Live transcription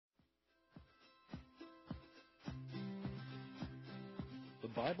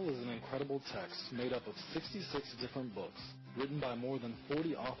The Bible is an incredible text made up of 66 different books, written by more than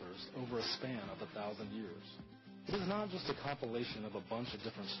 40 authors over a span of 1,000 years. It is not just a compilation of a bunch of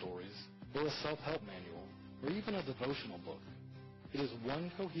different stories, or a self-help manual, or even a devotional book. It is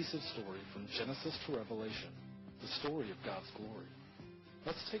one cohesive story from Genesis to Revelation, the story of God's glory.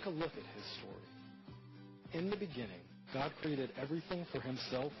 Let's take a look at His story. In the beginning, God created everything for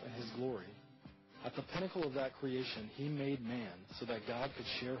Himself and His glory. At the pinnacle of that creation, He made man so that God could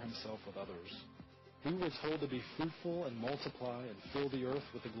share Himself with others. We were told to be fruitful and multiply and fill the earth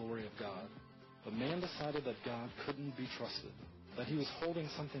with the glory of God. But man decided that God couldn't be trusted, that He was holding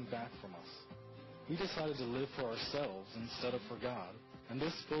something back from us. We decided to live for ourselves instead of for God, and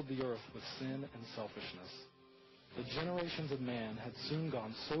this filled the earth with sin and selfishness. The generations of man had soon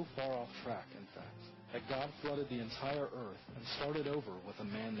gone so far off track, in fact, that God flooded the entire earth and started over with a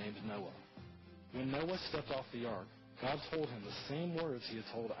man named Noah. When Noah stepped off the ark, God told him the same words He had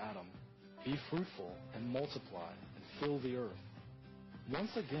told Adam: be fruitful and multiply and fill the earth.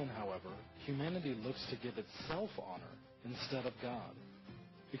 Once again, however, humanity looks to give itself honor instead of God.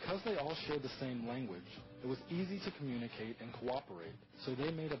 Because they all shared the same language, it was easy to communicate and cooperate, so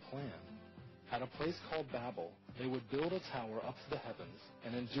they made a plan. At a place called Babel, they would build a tower up to the heavens,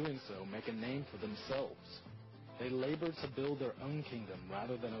 and in doing so, make a name for themselves. They labored to build their own kingdom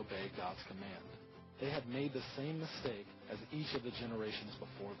rather than obey God's command. They had made the same mistake as each of the generations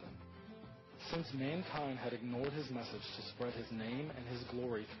before them. Since mankind had ignored His message to spread His name and His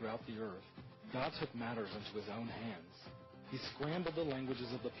glory throughout the earth, God took matters into His own hands. He scrambled the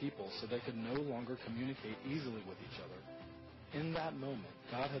languages of the people so they could no longer communicate easily with each other. In that moment,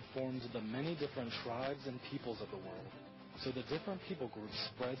 God had formed the many different tribes and peoples of the world, so the different people groups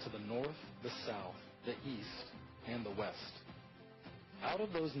spread to the north, the south, the east, and the west. Out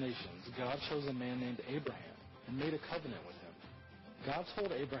of those nations, God chose a man named Abraham and made a covenant with him. God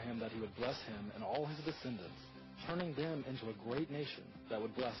told Abraham that He would bless him and all his descendants, turning them into a great nation that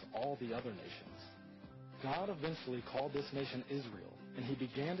would bless all the other nations. God eventually called this nation Israel, and He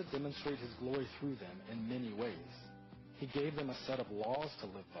began to demonstrate His glory through them in many ways. He gave them a set of laws to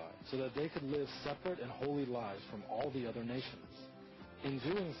live by so that they could live separate and holy lives from all the other nations. In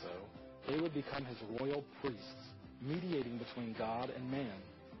doing so, they would become His royal priests, mediating between God and man.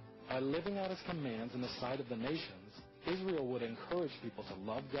 By living out His commands in the sight of the nations, Israel would encourage people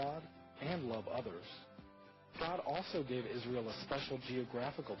to love God and love others. God also gave Israel a special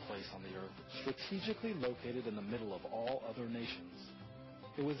geographical place on the earth, strategically located in the middle of all other nations.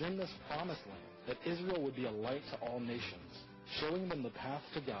 It was in this promised land that Israel would be a light to all nations, showing them the path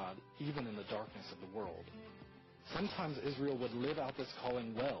to God even in the darkness of the world. Sometimes Israel would live out this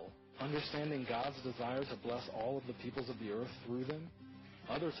calling well, understanding God's desire to bless all of the peoples of the earth through them.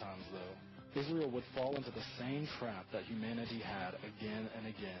 Other times, though, Israel would fall into the same trap that humanity had again and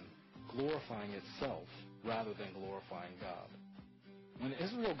again, glorifying itself rather than glorifying God. When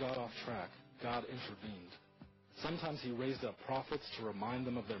Israel got off track, God intervened. Sometimes He raised up prophets to remind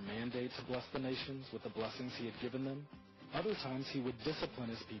them of their mandate to bless the nations with the blessings He had given them. Other times He would discipline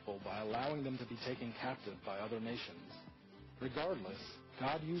His people by allowing them to be taken captive by other nations. Regardless,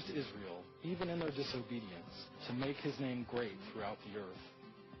 God used Israel, even in their disobedience, to make His name great throughout the earth.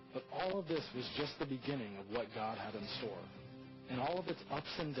 But all of this was just the beginning of what God had in store. In all of its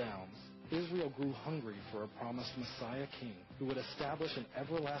ups and downs, Israel grew hungry for a promised Messiah king who would establish an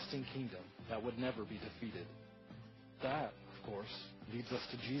everlasting kingdom that would never be defeated. That, of course, leads us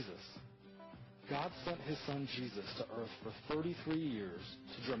to Jesus. God sent His Son Jesus to earth for 33 years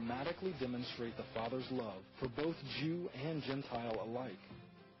to dramatically demonstrate the Father's love for both Jew and Gentile alike.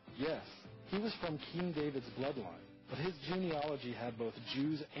 Yes, He was from King David's bloodline, but His genealogy had both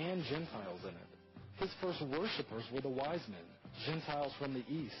Jews and Gentiles in it. His first worshipers were the wise men, Gentiles from the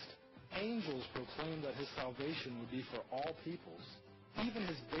east. Angels proclaimed that His salvation would be for all peoples. Even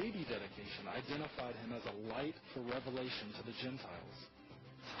His baby dedication identified Him as a light for revelation to the Gentiles.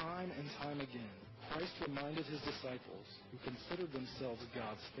 Time and time again, Christ reminded His disciples, who considered themselves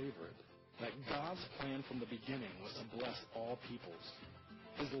God's favorite, that God's plan from the beginning was to bless all peoples.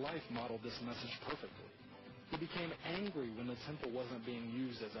 His life modeled this message perfectly. He became angry when the temple wasn't being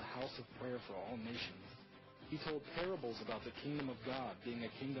used as a house of prayer for all nations. He told parables about the kingdom of God being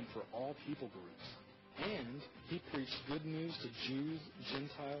a kingdom for all people groups. And He preached good news to Jews,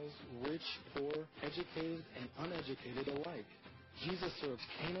 Gentiles, rich, poor, educated, and uneducated alike. Jesus served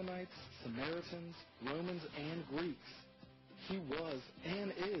Canaanites, Samaritans, Romans, and Greeks. He was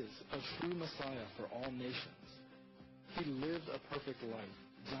and is a true Messiah for all nations. He lived a perfect life,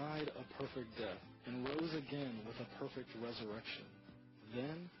 died a perfect death, and rose again with a perfect resurrection.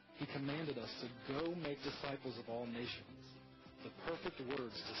 Then He commanded us to go make disciples of all nations. the perfect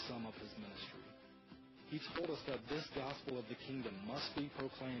words to sum up his ministry. He told us that this gospel of the kingdom must be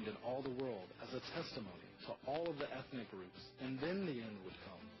proclaimed in all the world as a testimony to all of the ethnic groups, and then the end would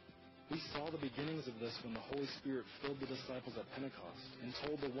come. We saw the beginnings of this when the Holy Spirit filled the disciples at Pentecost and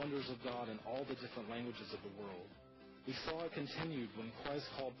told the wonders of God in all the different languages of the world. We saw it continued when Christ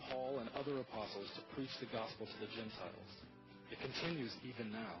called Paul and other apostles to preach the gospel to the Gentiles. It continues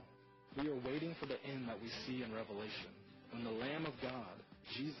even now. We are waiting for the end that we see in Revelation, when the Lamb of God,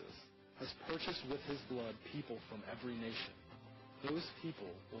 Jesus, has purchased with his blood people from every nation. Those people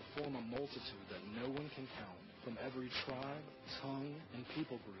will form a multitude that no one can count, from every tribe, tongue, and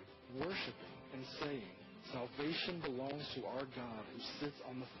people group, worshiping and saying, "Salvation belongs to our God who sits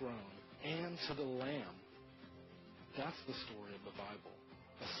on the throne and to the Lamb." That's the story of the Bible,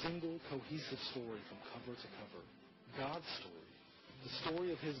 a single, cohesive story from cover to cover. God's story, the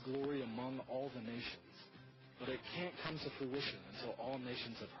story of his glory among all the nations. But it can't come to fruition until all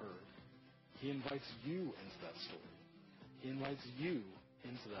nations have heard. He invites you into that story. He invites you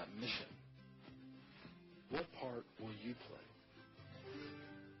into that mission. What part will you play?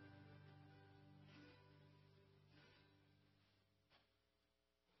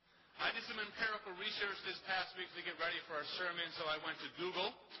 I did some empirical research this past week to get ready for our sermon, so I went to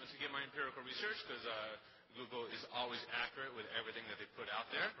Google to get my empirical research, because Google is always accurate with everything that they put out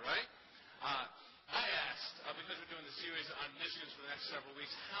there, right? I asked, because we're doing the series on missions for the next several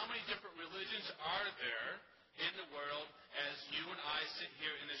weeks, how many different religions are there in the world as you and I sit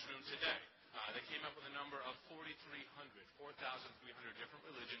here in this room today? They came up with a number of 4,300 different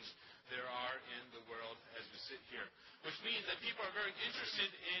religions there are in the world as we sit here, which means that people are very interested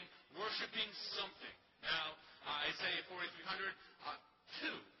in worshiping something. Now, I say 4,300,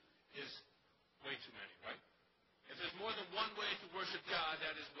 two is way too many, right? If there's more than one way to worship God,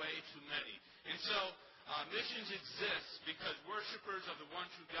 that is way too many. And so, missions exist because worshipers of the one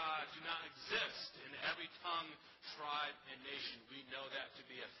true God do not exist in every tongue, tribe, and nation. We know that to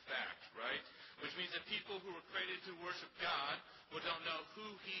be a fact, right? Which means that people who were created to worship God, but don't know who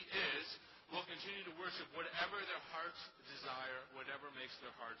he is, will continue to worship whatever their hearts desire, whatever makes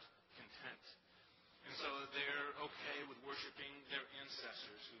their hearts content. And so they're okay with worshiping their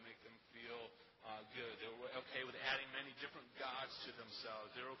ancestors who make them feel good. They're okay with adding many different gods to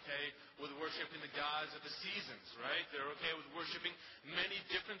themselves. They're okay with worshiping the gods of the seasons, right? They're okay with worshiping many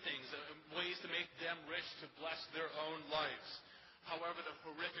different things, ways to make them rich, to bless their own lives. However, the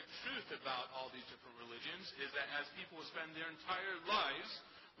horrific truth about all these different religions is that as people will spend their entire lives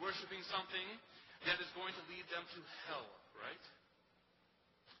worshiping something that is going to lead them to hell, right?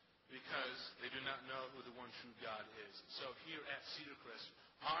 Because they do not know who the one true God is. So here at Cedar Crest,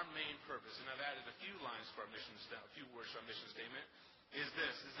 our main purpose, and I've added a few lines for our mission statement, a few words for our mission statement, is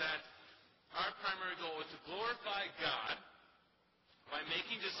that our primary goal is to glorify God by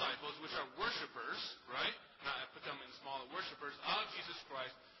making disciples, which are worshipers, right? Now I put them in smaller, worshipers of Jesus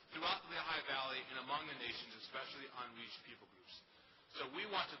Christ throughout the Lehigh Valley and among the nations, especially unreached people groups. So we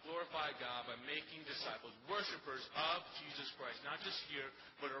want to glorify God by making disciples, worshipers of Jesus Christ, not just here,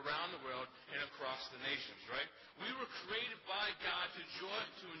 but around the world and across the nations, right? We were created by God to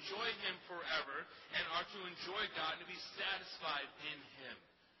enjoy him forever, and are to enjoy God and to be satisfied in him.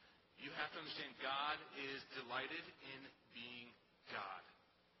 You have to understand, God is delighted in being God.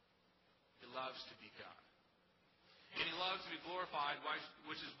 He loves to be God. And he loves to be glorified,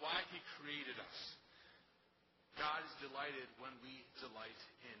 which is why he created us. God is delighted when we delight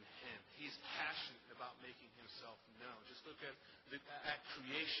in him. He's passionate about making himself known. Just look at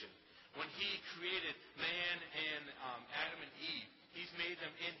creation. When he created man and Adam and Eve, he's made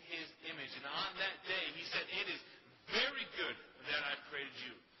them in his image. And on that day, he said, "It is very good that I've created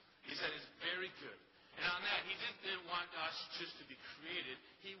you." He said, "It's very good." And on that, he didn't want us just to be created.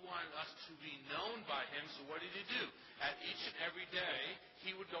 He wanted us to be known by him. So what did he do? At each and every day,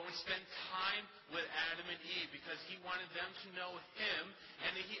 he would go and spend time with Adam and Eve because he wanted them to know him,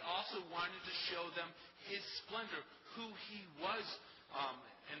 and he also wanted to show them his splendor, who he was,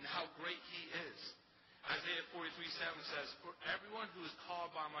 and how great he is. Isaiah 43:7 says, "For everyone who is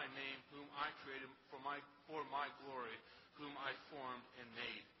called by my name, whom I created for my glory, whom I formed and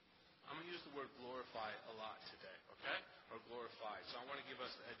made." I'm going to use the word glorify a lot today, okay? Or glorify. So I want to give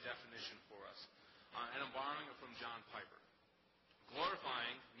us a definition for us. And I'm borrowing it from John Piper.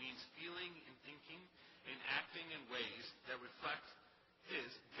 Glorifying means feeling and thinking and acting in ways that reflect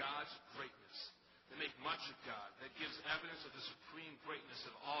God's greatness, that make much of God, that gives evidence of the supreme greatness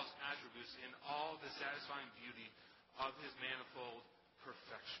of all his attributes and all the satisfying beauty of his manifold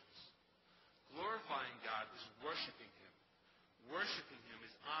perfections. Glorifying God is worshiping him. Worshiping him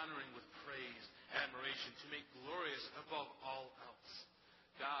is honoring with praise, admiration, salvation, to make glorious above all else.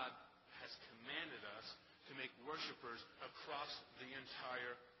 God has commanded us to make worshipers across the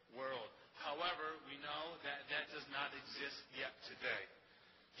entire world. However, we know that that does not exist yet today.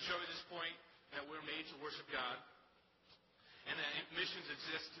 To show you this point, that we're made to worship God, and that missions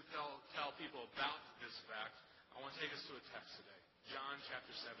exist to tell people about this fact, I want to take us to a text today. John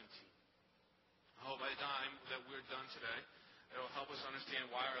chapter 17. I hope by the time that we're done today, it will help us understand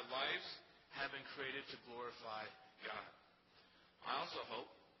why our lives have been created to glorify God. I also hope,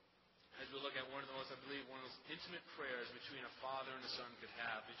 as we look at one of the most, I believe, one of those intimate prayers between a father and a son could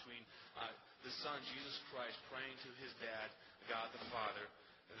have, between the Son, Jesus Christ, praying to his dad, God the Father,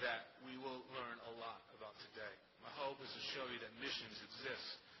 that we will learn a lot about today. My hope is to show you that missions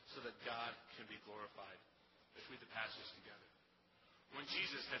exist so that God can be glorified. Let's read the passage together. When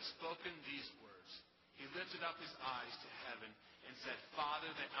Jesus had spoken these words, he lifted up his eyes to heaven and said, Father,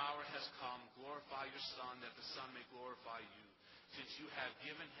 the hour has come. Glorify your Son, that the Son may glorify you, since you have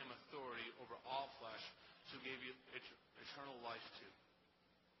given him authority over all flesh to give you eternal life to.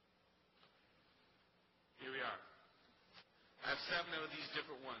 Here we are. I have 7 of these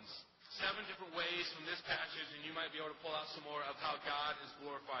different ones. 7 different ways from this passage, and you might be able to pull out some more of how God is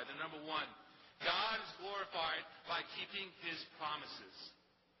glorified. The number 1, God is glorified by keeping his promises.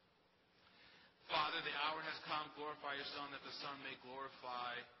 Father, the hour has come. Glorify your Son, that the Son may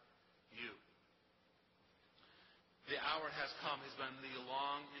glorify you. The hour has come has been the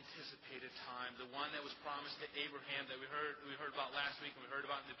long anticipated time, the one that was promised to Abraham that we heard about last week and we heard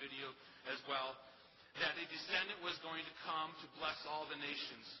about in the video as well, that a descendant was going to come to bless all the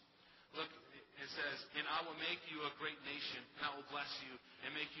nations. Look, it says, and I will make you a great nation, and I will bless you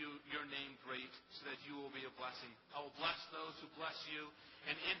and make your name great, so that you will be a blessing. I will bless those who bless you,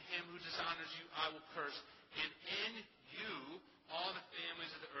 and in him who dishonors you I will curse, and in you all the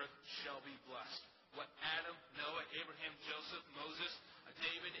families of the earth shall be blessed. What Adam, Noah, Abraham, Joseph, Moses,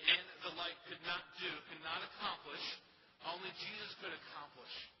 David, and the like could not do, could not accomplish, only Jesus could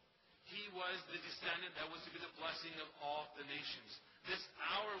accomplish. He was the descendant that was to be the blessing of all the nations. This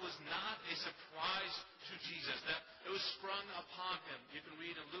hour was not a surprise to Jesus. That it was sprung upon him. You can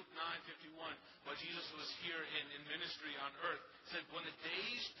read in Luke 9:51, while Jesus was here in ministry on earth. It said, when the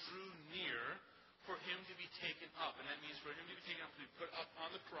days drew near for him to be taken up, and that means for him to be taken up, to be put up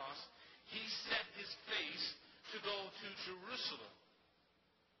on the cross, he set his face to go to Jerusalem.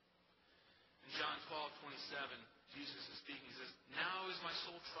 In John 12:27, Jesus is speaking. He says, now is my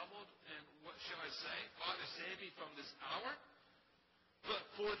soul troubled, and what shall I say? Father, save me from this hour. But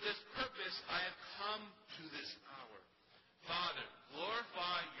for this purpose I have come to this hour. Father,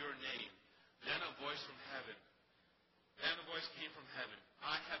 glorify your name. Then a voice came from heaven.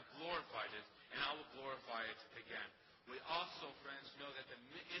 I have glorified it, and I will glorify it again. We also, friends, know that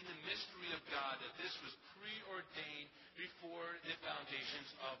in the mystery of God, that this was preordained before the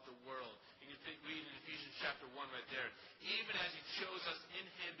foundations of the world. You can read in Ephesians chapter 1 right there. Even as he chose us in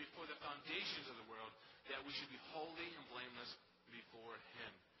him before the foundations of the world, that we should be holy and blameless before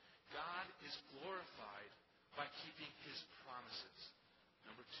him. God is glorified by keeping his promises.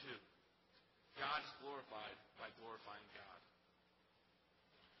 Number 2, God is glorified by glorifying God.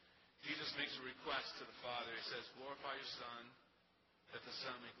 Jesus makes a request to the Father. He says, glorify your Son, that the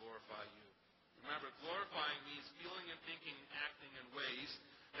Son may glorify you. Remember, glorifying means feeling and thinking and acting in ways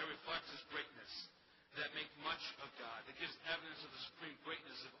that reflect his greatness, that make much of God, that gives evidence of the supreme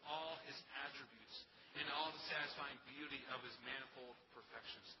greatness of all his attributes and all the satisfying beauty of his manifold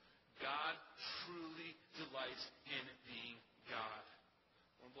perfections. God truly delights in being God.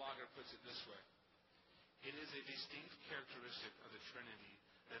 One blogger puts it this way. It is a distinct characteristic of the Trinity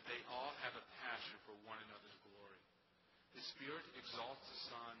that they all have a passion for one another's glory. The Spirit exalts the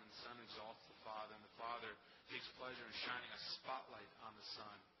Son, and the Son exalts the Father, and the Father takes pleasure in shining a spotlight on the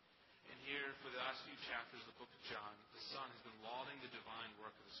Son. And here, for the last few chapters of the book of John, the Son has been lauding the divine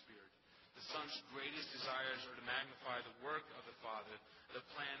work of the Spirit. The Son's greatest desires are to magnify the work of the Father, the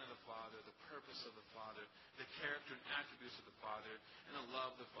plan of the Father, the purpose of the Father, the character and attributes of the Father, and the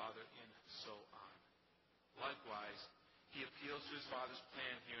love of the Father, and so on. Likewise, he appeals to his Father's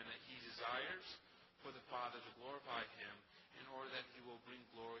plan here in that he desires for the Father to glorify him in order that he will bring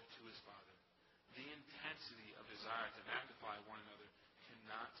glory to his Father. The intensity of desire to magnify one another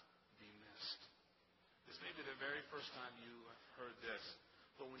cannot be missed. This may be the very first time you have heard this,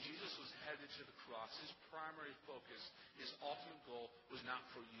 but when Jesus was headed to the cross, his primary focus, his ultimate goal, was not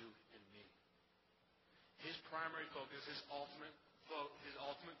for you and me. His primary focus, his ultimate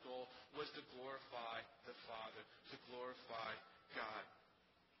goal was to glorify the Father, to glorify God.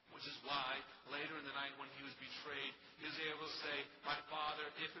 Which is why later in the night when he was betrayed, he was able to say, "My Father,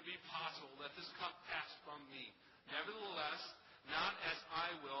 if it be possible, let this cup pass from me. Nevertheless, not as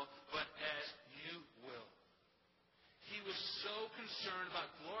I will, but as you will." He was so concerned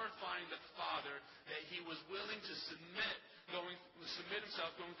about glorifying the Father that he was willing to submit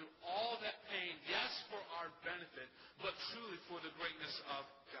himself, going through all that pain, yes, for our benefit, but truly for the greatness of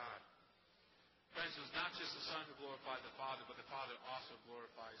God. Friends, it was not just the Son who glorified the Father, but the Father also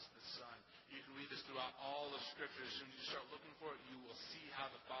glorifies the Son. You can read this throughout all of Scripture. As soon as you start looking for it, you will see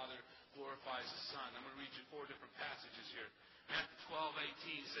how the Father glorifies the Son. I'm going to read you 4 different passages here. Matthew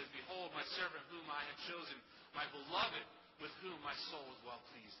 12:18 says, "Behold, my servant whom I have chosen, my beloved, with whom my soul is well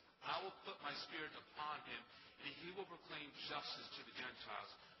pleased. I will put my Spirit upon him, and he will proclaim justice to the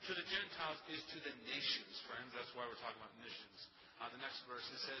Gentiles." To the Gentiles is to the nations, friends. That's why we're talking about missions. The next verse,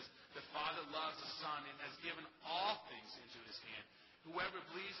 it says, "The Father loves the Son and has given all things into his hand. Whoever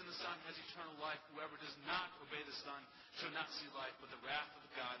believes in the Son has eternal life. Whoever does not obey the Son shall not see life, but the wrath of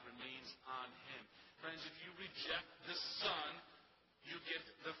God remains on him." Friends, if you reject the Son, you get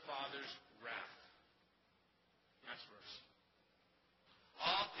the Father's wrath. Next verse.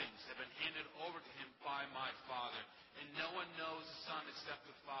 "All things have been handed over to him by my Father, and no one knows the Son except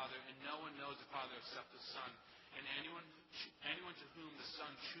the Father, and no one knows the Father except the Son, and anyone to whom the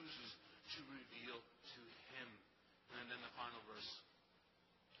Son chooses to reveal to him." And then the final verse.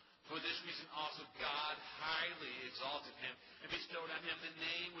 "For this reason also God highly exalted him and bestowed on him the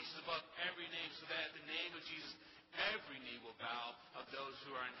name which is above every name, so that at the name of Jesus every knee will bow, of those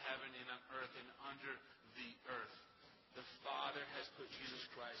who are in heaven and on earth and under the earth." The Father has put Jesus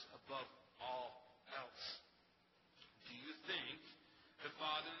Christ above all else. Do you think the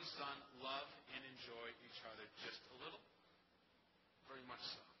Father and the Son love and enjoy each other just a little? Very much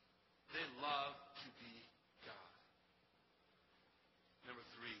so. They love to be God. Number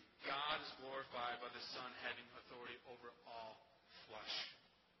 3, God is glorified by the Son having authority over all flesh.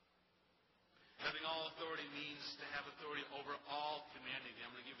 Having all authority means to have authority over all humanity.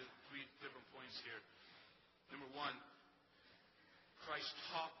 I'm going to give you 3 different points here. Number 1, Christ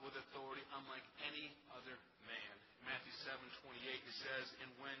taught with authority unlike any other man. In Matthew 7:28, it says,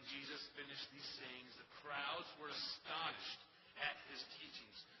 "And when Jesus finished these sayings, the crowds were astonished at his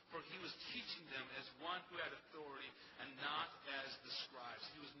teachings, for he was teaching them as one who had authority and not as the scribes."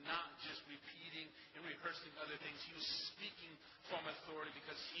 He was not just repeating and rehearsing other things. He was speaking from authority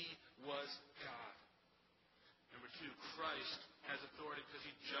because he was God. Number 2, Christ has authority because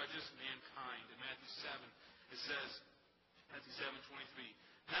he judges mankind. In Matthew 7, it says, Matthew 7:23,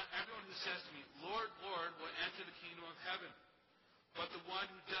 "Not everyone who says to me, 'Lord, Lord,' will enter the kingdom of heaven, but the one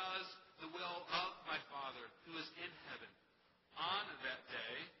who does the will of my Father who is in heaven. On that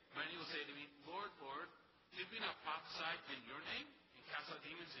day, many will say to me, 'Lord, Lord, did we not prophesy in your name, and cast out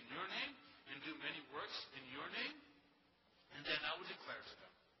demons in your name, and do many works in your name?' And then I will declare to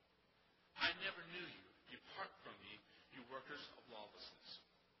them, 'I never knew you. Depart from me, you workers of lawlessness.'"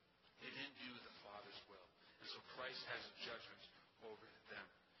 They didn't do the Father's will. And so Christ has judgment over them.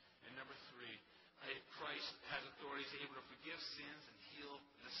 And number 3, Christ has authority. He's able to forgive sins and heal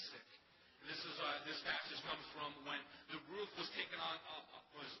the sick. And this passage comes from when the roof was taken on,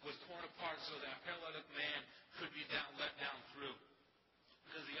 was torn apart so that a paralytic man could be let down through,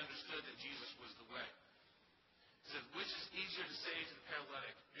 because he understood that Jesus was the way. It says, "Which is easier to say to the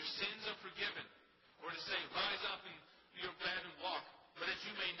paralytic, 'Your sins are forgiven,' or to say, 'Rise up and your bed and walk'? But as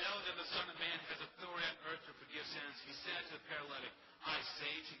you may know that the Son of Man has authority on earth to forgive sins," he said to the paralytic, "I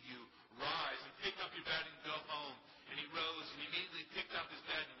say to you, rise and pick up your bed and go home." And he rose and immediately picked up his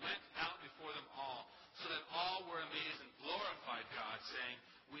bed and went out before them all, so that all were amazed and glorified God, saying,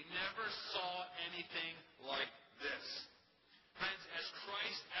 "We never saw anything like this." Friends, as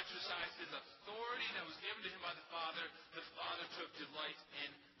Christ exercised his authority that was given to him by the Father took delight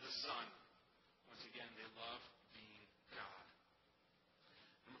in the Son. Once again, they love being God.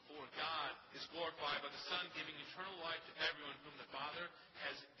 Number 4, God is glorified by the Son giving eternal life to everyone whom the Father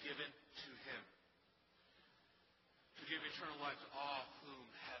has given to him. To give eternal life to all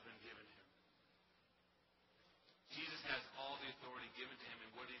whom have been given him. Jesus has all the authority given to him,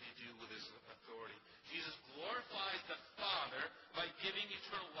 and what did he do with his authority? Jesus glorifies the Father by giving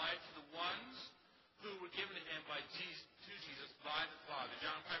eternal life to the ones who were given to him to Jesus by the Father.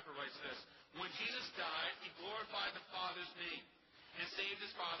 John Piper writes this, "When Jesus died, he glorified the Father's name and saved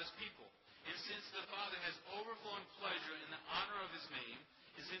his Father's people. And since the Father has overflowing pleasure in the honor of his name,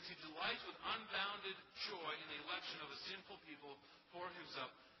 and since he delights with unbounded joy in the election of a sinful people for himself,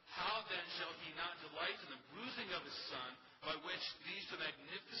 how then shall he not delight in the bruising of his Son, by which these two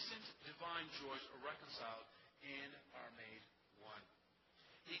magnificent divine joys are reconciled and are made one?"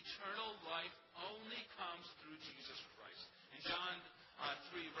 Eternal life only comes through Jesus Christ. In John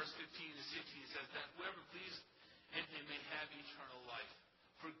 3, verse 15 and 16 says that whoever believes in him may have eternal life.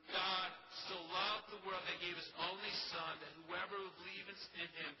 For God so loved the world that he gave his only Son, that whoever believes in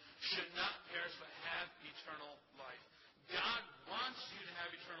him should not perish but have eternal life. God wants you to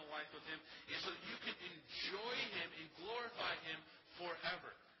have eternal life with him, and so that you can enjoy him and glorify him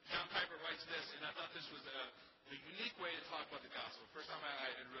forever. John Piper writes this, and I thought this was a unique way to talk about the gospel. First time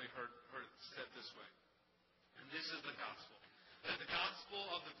I had really heard it said this way. And this is the gospel. That the gospel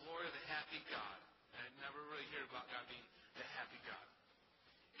of the glory of the happy God. And I never really hear about God being the happy God.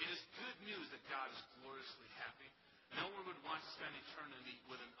 It is good news that God is gloriously happy. No one would want to spend eternity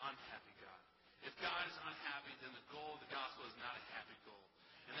with an unhappy God. If God is unhappy, then the goal of the gospel is not a happy goal.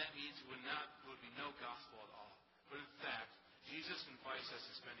 And that means it would be no gospel at all. But in fact, Jesus invites us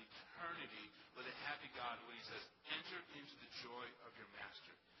to spend eternity with a happy God when he says, enter into the joy of your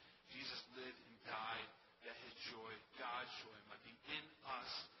master. Jesus lived and died that his joy, God's joy, might be in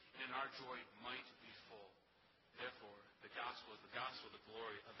us, and our joy might be full. Therefore, the gospel is the gospel of the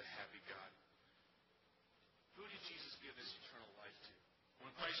glory of the happy God. Who did Jesus give this eternal life to?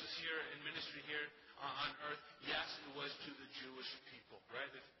 When Christ was here in ministry here on earth, yes, it was to the Jewish people, right?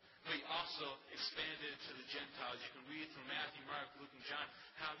 But he also expanded to the Gentiles. You can read through Matthew, Mark, Luke, and John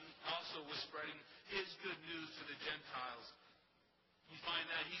how he also was spreading his good news to the Gentiles. You find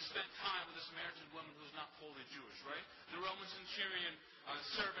that he spent time with a Samaritan woman who was not fully Jewish, right? The Roman centurion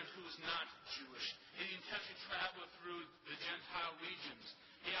servant who was not Jewish. And he intentionally traveled through the Gentile regions.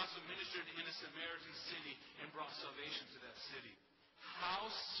 He also ministered in a Samaritan city and brought salvation to that city. How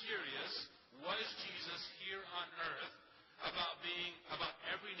serious was Jesus here on earth about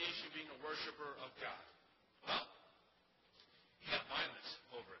every nation being a worshiper of God? Well, he got violent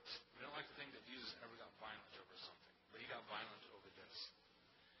over it. We don't like to think that Jesus ever got violent over something, but he got violent over this.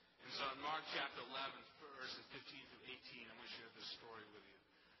 And so in Mark chapter 11, verses 15 through 18, I'm going to share this story with you.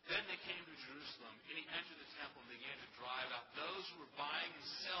 Then they came to Jerusalem, and he entered the temple and began to drive out those who were buying and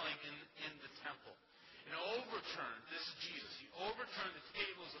selling in the temple. And overturned, this is Jesus, he overturned the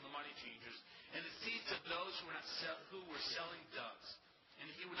tables of the money changers and the seats of those who were selling doves. And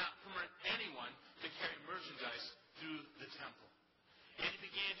he would not permit anyone to carry merchandise through the temple. And he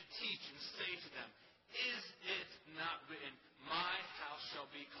began to teach and say to them, is it not written, my house shall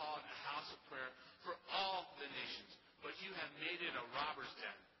be called a house of prayer for all the nations, but you have made it a robber's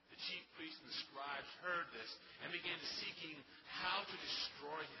den. The chief priests and the scribes heard this and began seeking how to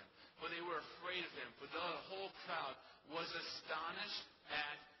destroy him. For they were afraid of him, for the whole crowd was astonished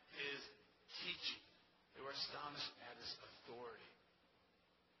at his teaching. They were astonished at his authority.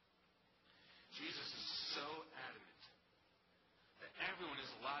 Jesus is so adamant that everyone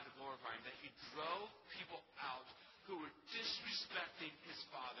is allowed to glorify him, that he drove people out who were disrespecting his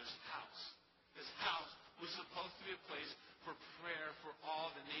Father's house. This house was supposed to be a place for prayer for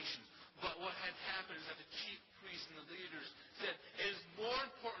all the nations. But what had happened is that the chief priests and the leaders said, it is more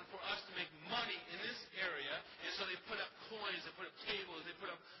important for us to make money in this area. And so they put up coins, they put up tables, they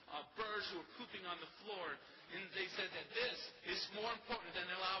put up birds who were pooping on the floor. And they said that this is more important than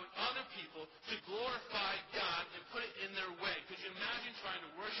allowing other people to glorify God and put it in their way. Could you imagine trying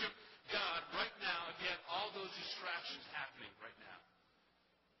to worship God right now if you had all those distractions happening right now?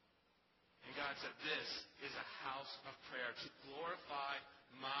 And God said, this is a house of prayer to glorify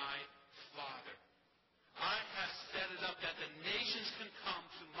my Father. I have set it up that the nations can come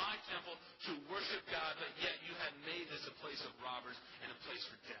to my temple to worship God, but yet you have made this a place of robbers and a place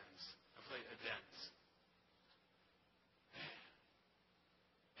for dens. A dens.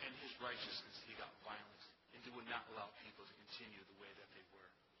 And his righteousness, he got violent and would not allow people to continue the way that they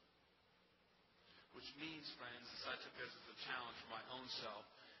were. Which means, friends, as I took this as a challenge for my own self,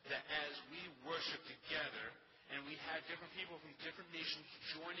 that as we worship together, and we had different people from different nations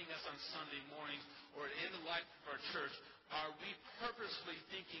joining us on Sunday mornings or in the life of our church, are we purposely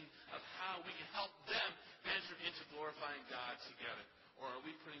thinking of how we can help them enter into glorifying God together? Or are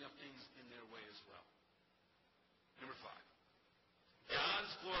we putting up things in their way as well? Number 5. God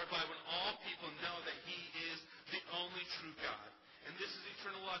is glorified when all people know that he is the only true God. And this is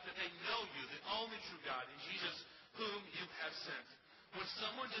eternal life, that they know you, the only true God, and Jesus, whom you have sent. When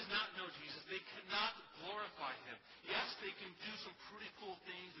someone does not know Jesus, they cannot glorify him. Yes, they can do some pretty cool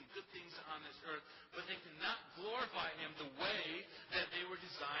things and good things on this earth, but they cannot glorify him the way that they were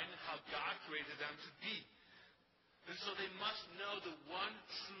designed and how God created them to be. And so they must know the one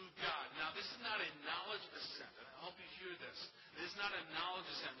true God. Now, this is not a knowledge ascent, and I hope you hear this. This is not a knowledge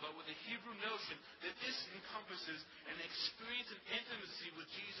ascent, but with the Hebrew notion that this encompasses an experience and intimacy with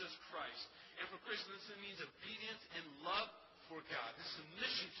Jesus Christ. And for Christians, this means obedience and love before God, this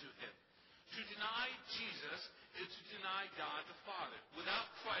submission to Him. To deny Jesus is to deny God the Father. Without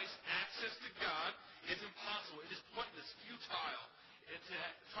Christ, access to God is impossible. It is pointless, futile, to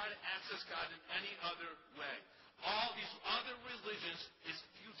try to access God in any other way. All these other religions is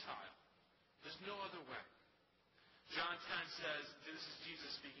futile. There's no other way. John 10 says, this is Jesus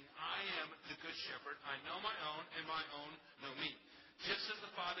speaking, I am the good shepherd. I know my own, and my own know me. Just as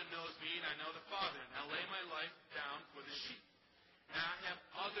the Father knows me, and I know the Father, and I lay my life down for the sheep. And I have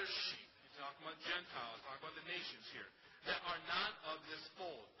other sheep. He's talking about Gentiles, talking about the nations here, that are not of this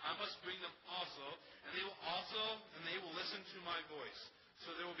fold. I must bring them also, and they will listen to my voice.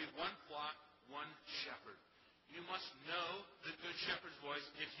 So there will be one flock, one shepherd. You must know the good shepherd's voice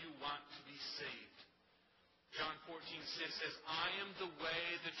if you want to be saved. John 14:6 says, I am the way,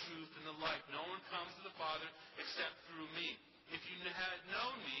 the truth, and the life. No one comes to the Father except through me. If you had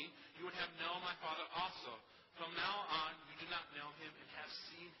known me, you would have known my Father also. From now on, you do not know him and have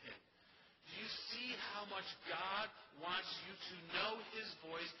seen him. Do you see how much God wants you to know his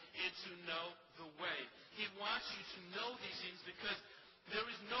voice and to know the way? He wants you to know these things because there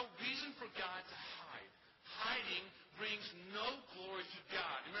is no reason for God to hide. Hiding brings no glory to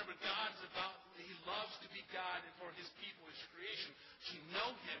God. Remember, He loves to be God and for his people, his creation, to know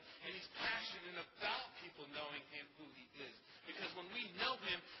him. And he's passionate about people knowing him, who he is. Because when we know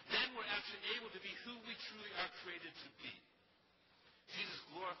him, then we're actually able to be who we truly are created to be. Jesus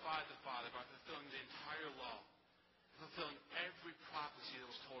glorified the Father by fulfilling the entire law, fulfilling every prophecy that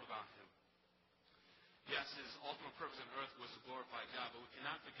was told about him. Yes, his ultimate purpose on earth was to glorify God, but we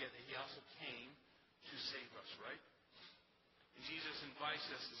cannot forget that he also came to save us, right? And Jesus invites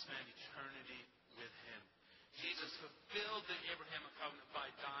us to spend eternity with him. Jesus fulfilled the Abrahamic covenant by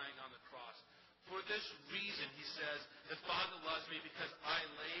dying on the cross. For this reason, he says, the Father loves me because I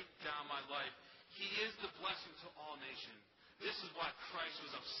laid down my life. He is the blessing to all nations. This is why Christ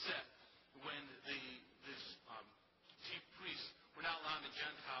was upset when the chief priests were not allowing the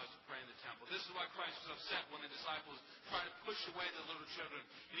Gentiles to pray in the temple. This is why Christ was upset when the disciples tried to push away the little children.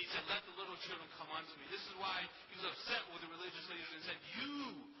 And he said, let the little children come unto me. This is why he was upset with the religious leaders and said,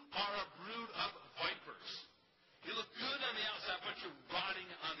 you are a brood of vipers. You look good on the outside, but you're rotting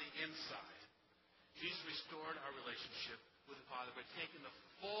on the inside. Jesus restored our relationship with the Father by taking the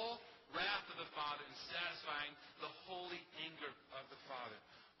full wrath of the Father and satisfying the holy anger of the Father.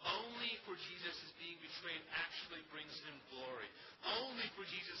 Only for Jesus is being betrayed actually brings him glory. Only for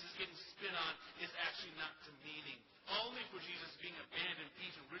Jesus is getting spit on is actually not demeaning. Only for Jesus being abandoned,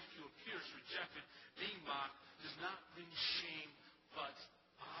 beaten, ridiculed, pierced, rejected, being mocked does not bring shame but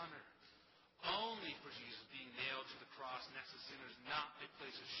honor. Only for Jesus being nailed to the cross next to sinners not a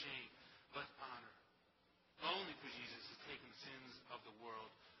place of shame but honor. Only for Jesus is taking the sins of the world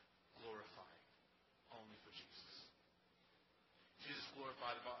glorifying. Only for Jesus. Jesus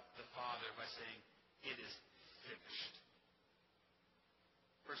glorified the Father by saying, it is finished.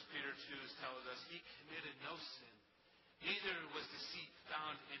 1 Peter 2 tells us he committed no sin, neither was deceit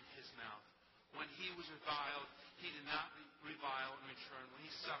found in his mouth. When he was reviled, he did not revile in return. When he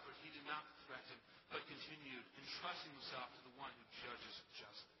suffered, he did not threaten, but continued, entrusting himself to the one who judges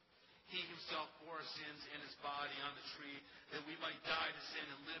justly. He himself bore our sins in his body on the tree, that we might die to sin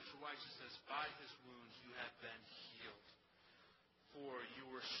and live to righteousness. By his wounds you have been healed. For you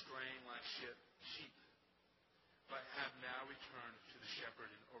were straying like sheep, but have now returned to the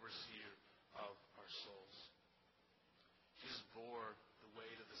shepherd and overseer of our souls. Jesus bore the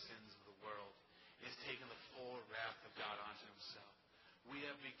weight of the sins of the world. He has taken the full wrath of God onto himself. We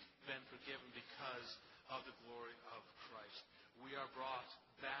have been forgiven because of the glory of Christ. We are brought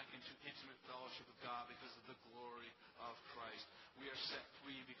back into intimate fellowship with God because of the glory of Christ. We are set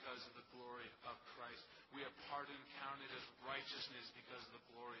free because of the glory of Christ. We are pardoned and counted as righteousness because of the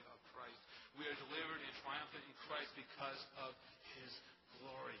glory of Christ. We are delivered and triumphant in Christ because of his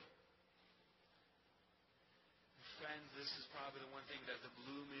glory. And friends, this is probably the one thing that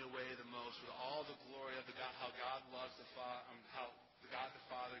blew me away the most, with all the glory of the God, how God loves the Father, how God the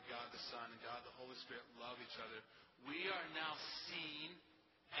Father, God the Son, and God the Holy Spirit love each other. We are now seen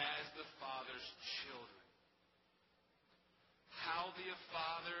as the Father's children. How the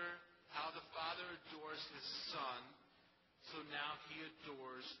Father adores his Son, so now he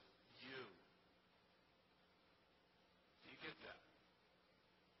adores you. Do you get that?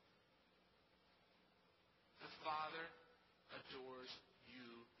 The Father adores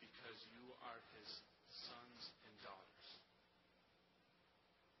you because you are his sons and daughters.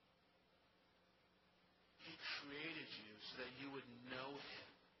 He created you so that you would know him.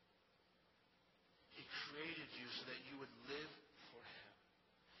 He created you so that you would live for him.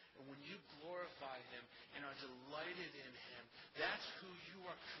 And when you glorify him and are are delighted in Him. That's who you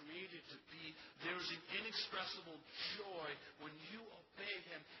are created to be. There is an inexpressible joy when you obey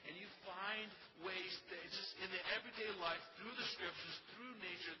Him and you find ways that just in the everyday life, through the Scriptures, through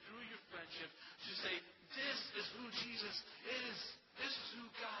nature, through your friendship, to say, this is who Jesus is. This is who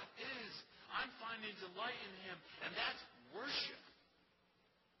God is. I'm finding delight in Him. And that's worship.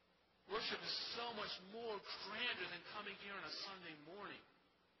 Worship is so much more grander than coming here on a Sunday morning.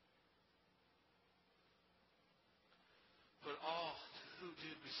 But all who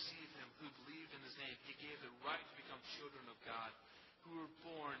did receive Him, who believed in His name, He gave the right to become children of God, who were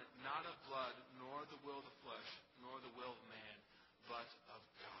born not of blood, nor the will of the flesh, nor the will of man, but of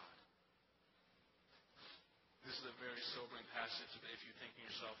God. This is a very sobering passage if you're thinking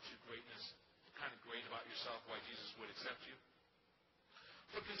yourself to greatness, kind of great about yourself, why Jesus would accept you.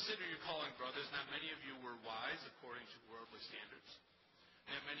 For consider your calling, brothers. Not many of you were wise according to worldly standards.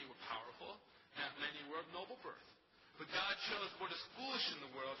 Not many were powerful. Not many were of noble birth. But God chose what is foolish in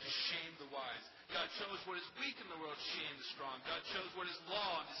the world to shame the wise. God chose what is weak in the world to shame the strong. God chose what is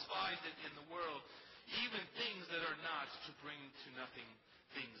law and despised it in the world, even things that are not, to bring to nothing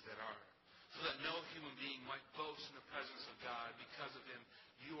things that are, so that no human being might boast in the presence of God. Because of Him,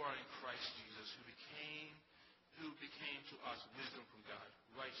 you are in Christ Jesus, who became to us wisdom from God,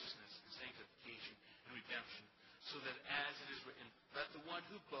 righteousness and sanctification and redemption, so that as it is written, let the one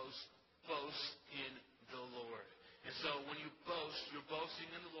who boasts, boast in the Lord. And so when you boast, you're boasting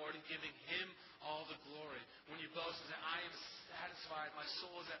in the Lord and giving Him all the glory. When you boast and say, I am satisfied, my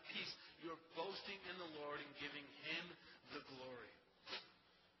soul is at peace, you're boasting in the Lord and giving Him the glory.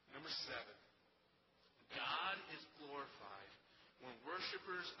 Number 7, God is glorified when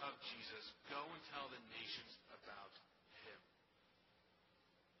worshipers of Jesus go and tell the nations about Him.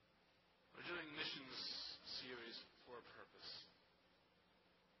 We're doing missions series for a purpose.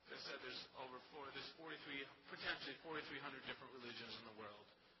 As I said, there's potentially 4,300 different religions in the world.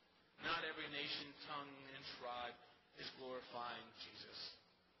 Not every nation, tongue, and tribe is glorifying Jesus.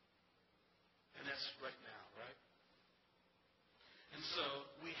 And that's right now, right? And so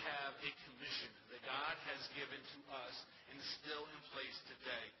we have a commission that God has given to us and is still in place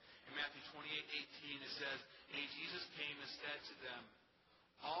today. In Matthew 28:18 it says, and Jesus came and said to them,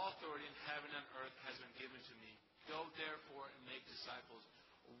 all authority in heaven and earth has been given to me. Go therefore and make disciples,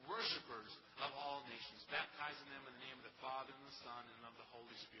 worshipers of all nations, baptizing them in the name of the Father and the Son and of the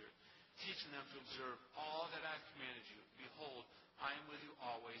Holy Spirit, teaching them to observe all that I have commanded you. Behold, I am with you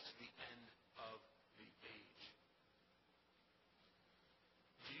always to the end of the age.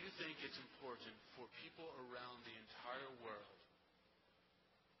 Do you think it's important for people around the entire world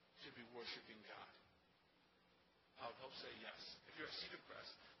to be worshiping God? I would hope say yes. If you're at Cedar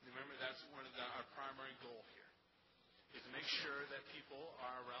Crest, remember that's one of our primary goal here, is to make sure that people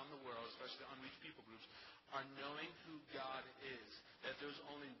are around the world, especially the unreached people groups, are knowing who God is, that there's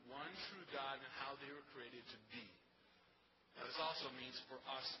only one true God and how they were created to be. Now, this also means for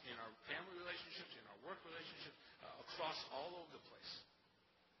us in our family relationships, in our work relationships, across all over the place.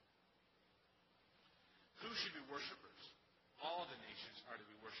 Who should be worshipers? All the nations are to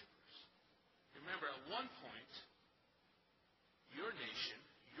be worshipers. Remember, at one point, your nation,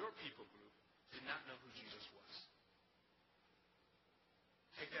 your people group, did not know who Jesus was.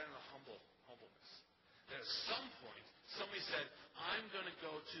 Take that in a humbleness. That at some point, somebody said, I'm going to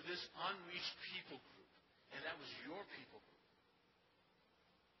go to this unreached people group. And that was your people group.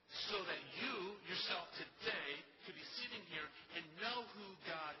 So that you, yourself today, could be sitting here and know who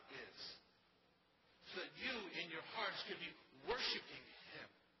God is. So that you, in your hearts, could be worshiping Him.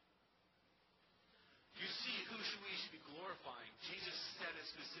 You see, who should we be glorifying? Jesus said it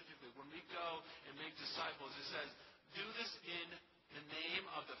specifically. When we go and make disciples, it says, do this in the name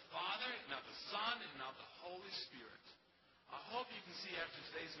of the Father, and of the Son, and of the Holy Spirit. I hope you can see after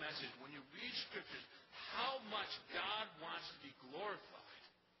today's message, when you read Scriptures, how much God wants to be glorified.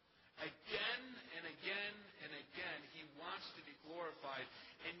 Again and again and again, He wants to be glorified.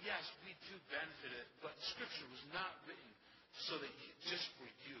 And yes, we do benefit it, but Scripture was not written so that just for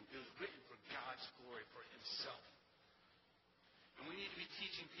you. It was written for God's glory, for Himself. And we need to be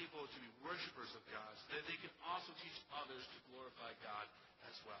teaching people to be worshipers of God, so that they can also teach others to glorify God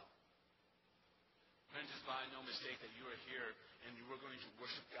as well. Friends, it's by no mistake that you are here and you are going to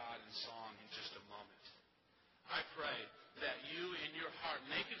worship God in song in just a moment. I pray that you in your heart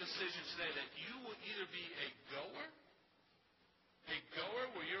make a decision today that you will either be a goer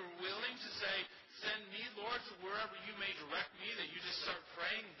where you're willing to say, send me, Lord, to wherever you may direct me, that you just start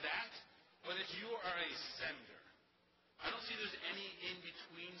praying that, or that you are a sender. I don't see there's any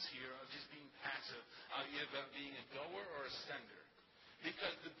in-betweens here of just being passive, either being a goer or a sender.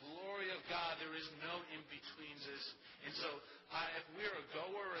 Because the glory of God, there is no in-betweens. And so if we're a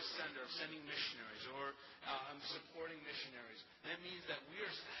goer or a sender of sending missionaries or supporting missionaries, that means that we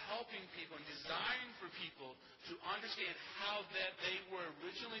are helping people and desiring for people to understand how that they were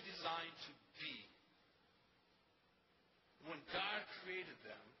originally designed to be. When God created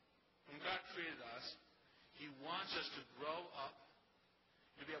them, when God created us, He wants us to grow up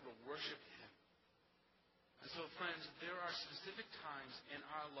and be able to worship Him. And so, friends, there are specific times in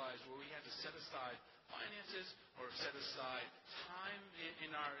our lives where we have to set aside finances or set aside time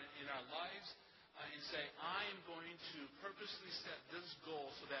in our lives and say, I am going to purposely set this goal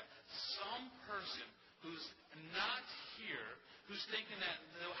so that some person who's not here, who's thinking that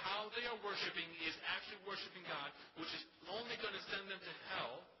how they are worshiping is actually worshiping God, which is only going to send them to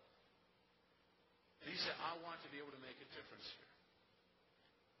hell, he said, I want to be able to make a difference here.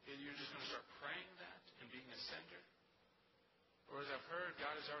 And you're just going to start praying that and being a sender? Or as I've heard,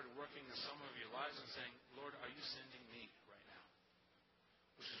 God is already working in some of your lives and saying, Lord, are you sending me right now?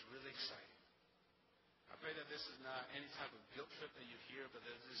 Which is really exciting. I pray that this is not any type of guilt trip that you hear, but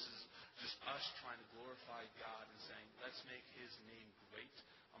that this is just us trying to glorify God and saying, let's make His name great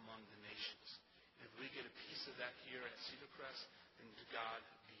among the nations. And if we get a piece of that here at Cedar Crest, then to God